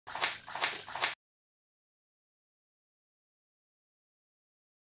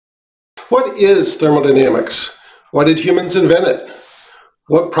What is thermodynamics? Why did humans invent it?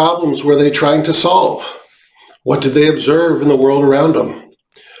 What problems were they trying to solve? What did they observe in the world around them?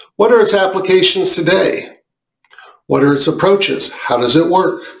 What are its applications today? What are its approaches? How does it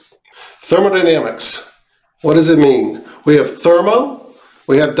work? Thermodynamics. What does it mean? We have thermo,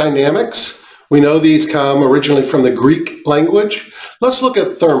 we have dynamics. We know these come originally from the Greek language. Let's look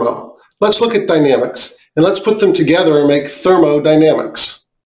at thermo. Let's look at dynamics, and let's put them together and make thermodynamics.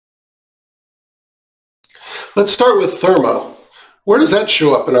 Let's start with thermo. Where does that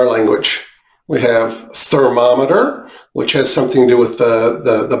show up in our language? We have thermometer, which has something to do with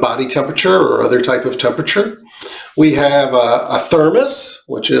the body temperature or other type of temperature. We have a thermos,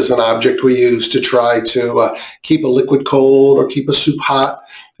 which is an object we use to try to keep a liquid cold or keep a soup hot.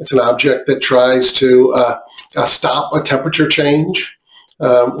 It's an object that tries to stop a temperature change.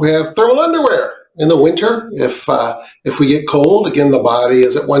 We have thermal underwear. In the winter, if we get cold, again, the body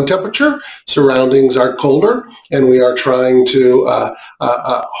is at one temperature, surroundings are colder, and we are trying to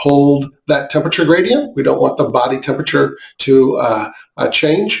hold that temperature gradient. We don't want the body temperature to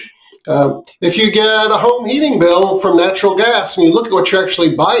change. If you get a home heating bill from natural gas and you look at what you're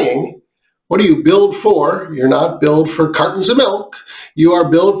actually buying, what do you billed for? You're not billed for cartons of milk. You are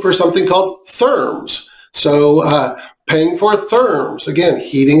billed for something called therms. So paying for therms, again,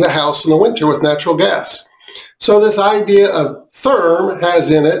 heating the house in the winter with natural gas. So this idea of therm has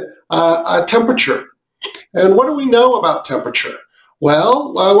in it a temperature. And what do we know about temperature?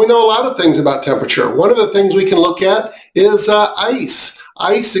 Well, we know a lot of things about temperature. One of the things we can look at is ice.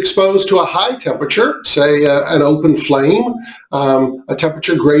 Ice exposed to a high temperature, say an open flame, a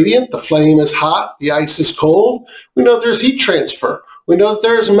temperature gradient, the flame is hot, the ice is cold. We know there's heat transfer. We know that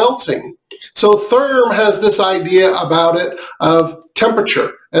there's melting. So therm has this idea about it of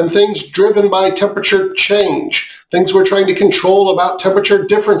temperature and things driven by temperature change, things we're trying to control about temperature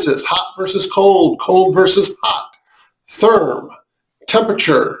differences, hot versus cold, cold versus hot, therm,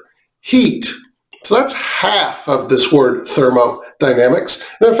 temperature, heat. So that's half of this word thermodynamics.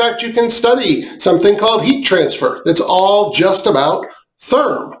 And in fact, you can study something called heat transfer that's all just about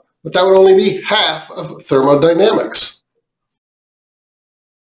therm, but that would only be half of thermodynamics.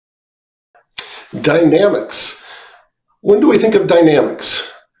 Dynamics. When do we think of dynamics?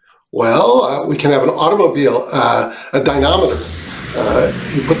 Well, we can have an automobile, a dynamometer.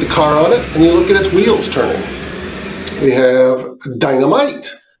 You put the car on it and you look at its wheels turning. We have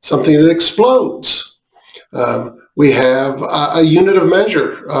dynamite, something that explodes. We have a unit of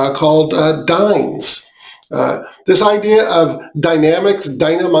measure called dynes. This idea of dynamics,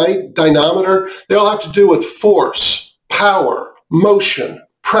 dynamite, dynamometer, they all have to do with force, power, motion,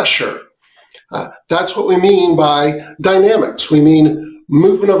 pressure. That's what we mean by dynamics. We mean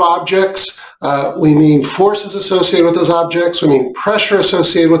movement of objects. We mean forces associated with those objects. We mean pressure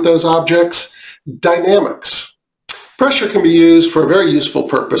associated with those objects. Dynamics. Pressure can be used for a very useful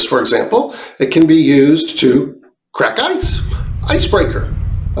purpose. For example, it can be used to crack ice, icebreaker.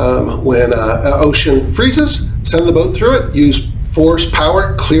 When an ocean freezes, send the boat through it, use force,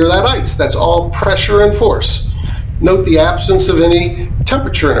 power, clear that ice. That's all pressure and force. Note the absence of any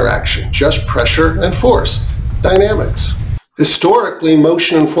temperature interaction, just pressure and force. Dynamics. Historically,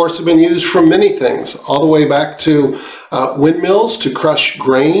 motion and force have been used for many things, all the way back to windmills to crush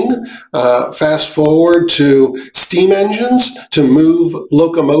grain, fast forward to steam engines to move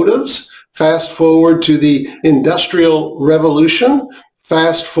locomotives, fast forward to the Industrial Revolution,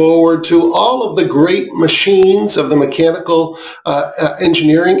 fast forward to all of the great machines of the mechanical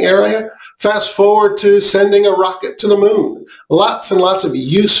engineering area, fast forward to sending a rocket to the moon. Lots and lots of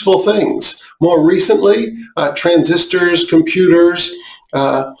useful things. More recently, transistors, computers,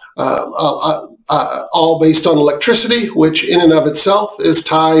 all based on electricity, which in and of itself is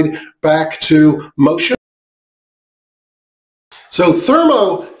tied back to motion. So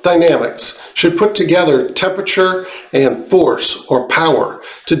thermodynamics should put together temperature and force or power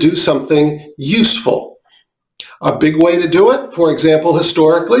to do something useful. A big way to do it, for example,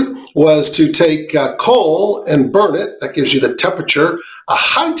 historically, was to take coal and burn it. That gives you the temperature, a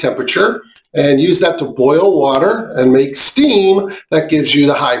high temperature, and use that to boil water and make steam. That gives you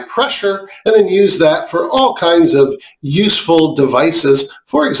the high pressure, and then use that for all kinds of useful devices.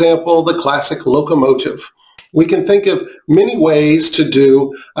 For example, the classic locomotive. We can think of many ways to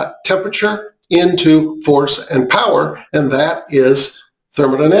do temperature into force and power, and that is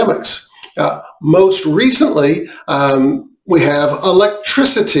thermodynamics. Most recently, we have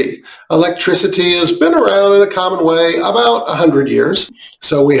electricity. Electricity has been around in a common way about 100 years.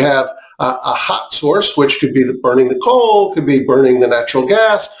 So we have a hot source, which could be burning the coal, could be burning the natural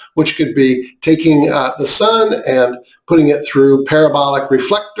gas, which could be taking the sun and putting it through parabolic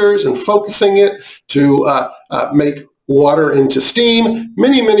reflectors and focusing it to make water into steam.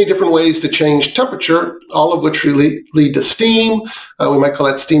 Many, many different ways to change temperature, all of which lead to steam. We might call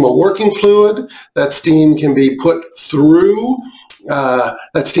that steam a working fluid. That steam can be put through a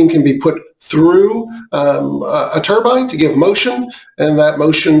turbine to give motion, and that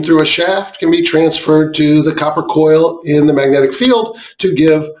motion through a shaft can be transferred to the copper coil in the magnetic field to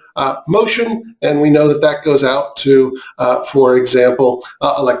give motion, and we know that that goes out to, for example,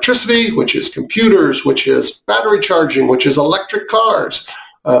 electricity, which is computers, which is battery charging, which is electric cars.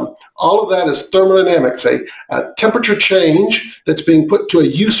 All of that is thermodynamics, a temperature change that's being put to a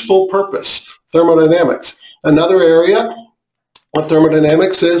useful purpose, thermodynamics. Another area of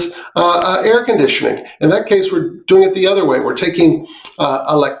thermodynamics is air conditioning. In that case, we're doing it the other way. We're taking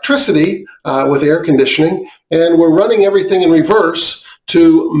electricity with air conditioning, and we're running everything in reverse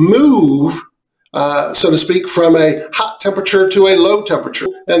to move, so to speak, from a hot temperature to a low temperature,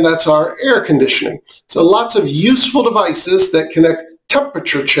 and that's our air conditioning. So lots of useful devices that connect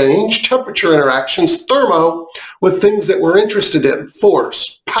temperature change, temperature interactions, thermo, with things that we're interested in: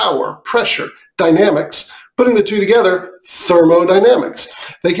 force, power, pressure, dynamics. Putting the two together, thermodynamics.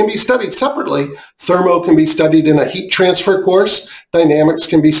 They can be studied separately. Thermo can be studied in a heat transfer course. Dynamics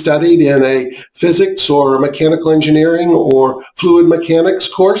can be studied in a physics or mechanical engineering or fluid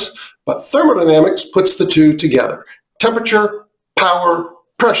mechanics course. But thermodynamics puts the two together: temperature, power,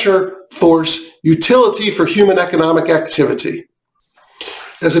 pressure, force, utility for human economic activity.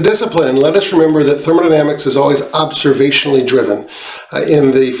 As a discipline, let us remember that thermodynamics is always observationally driven. In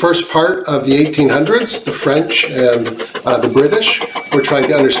the first part of the 1800s, the French and the British were trying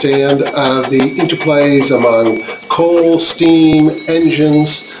to understand the interplays among coal, steam,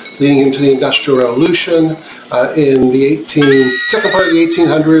 engines, leading into the Industrial Revolution. In the second part of the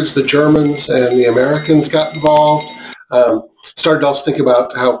 1800s, the Germans and the Americans got involved. Started to also think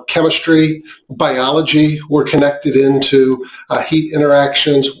about how chemistry, biology were connected into heat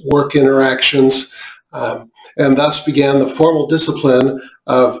interactions, work interactions, and thus began the formal discipline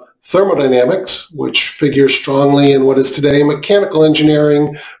of thermodynamics, which figures strongly in what is today mechanical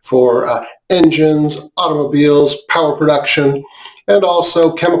engineering for engines, automobiles, power production, and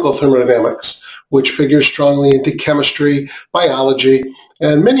also chemical thermodynamics, which figures strongly into chemistry, biology,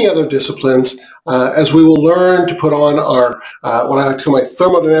 and many other disciplines, as we will learn to put on our, what I like to call my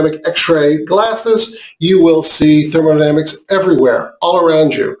thermodynamic X-ray glasses. You will see thermodynamics everywhere, all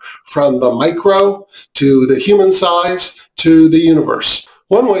around you, from the micro to the human size to the universe.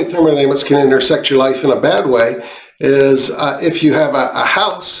 One way thermodynamics can intersect your life in a bad way is if you have a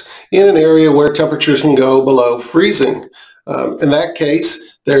house in an area where temperatures can go below freezing. In that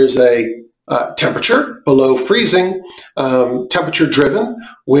case, there's a temperature below freezing, temperature driven,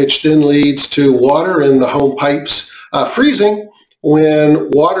 which then leads to water in the home pipes freezing.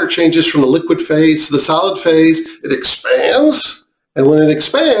 When water changes from the liquid phase to the solid phase, it expands, and when it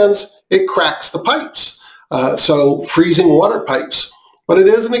expands, it cracks the pipes. So freezing water pipes. But it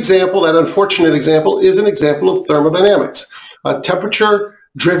is an example, that unfortunate example is an example of thermodynamics. Temperature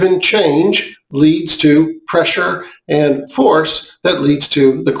driven change leads to pressure and force that leads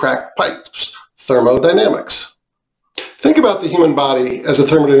to the cracked pipes, thermodynamics. Think about the human body as a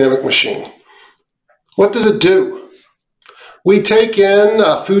thermodynamic machine. What does it do? We take in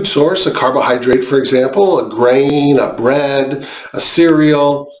a food source, a carbohydrate, for example, a grain, a bread, a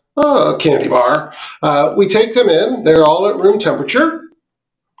cereal, a candy bar. We take them in, they're all at room temperature.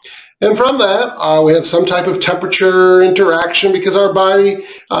 And from that, we have some type of temperature interaction because our body,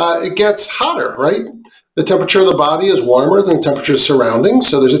 it gets hotter, right? The temperature of the body is warmer than the temperature of surroundings,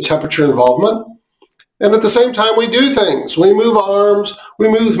 so there's a temperature involvement. And at the same time, we do things. We move arms, we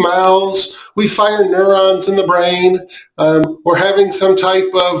move mouths, we fire neurons in the brain. We're having some type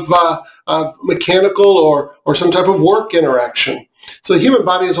of mechanical or some type of work interaction. So the human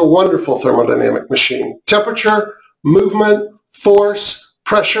body is a wonderful thermodynamic machine. Temperature, movement, force,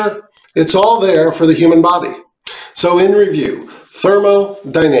 pressure, it's all there for the human body. So in review,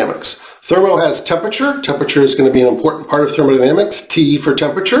 thermodynamics. Thermo has temperature. Temperature is going to be an important part of thermodynamics, T for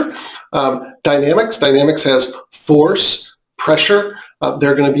temperature. Dynamics. Dynamics has force, pressure.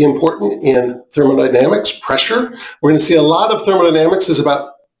 They're going to be important in thermodynamics, pressure. We're going to see a lot of thermodynamics is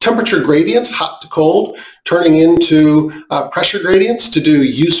about temperature gradients, hot to cold, turning into pressure gradients to do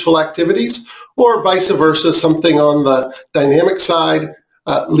useful activities, or vice versa, something on the dynamic side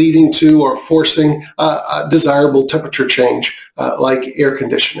leading to or forcing a desirable temperature change like air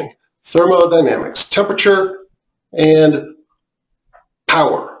conditioning. Thermodynamics, temperature and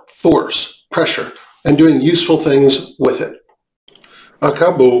power, force, pressure, and doing useful things with it.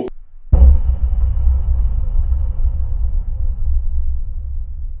 Acabou.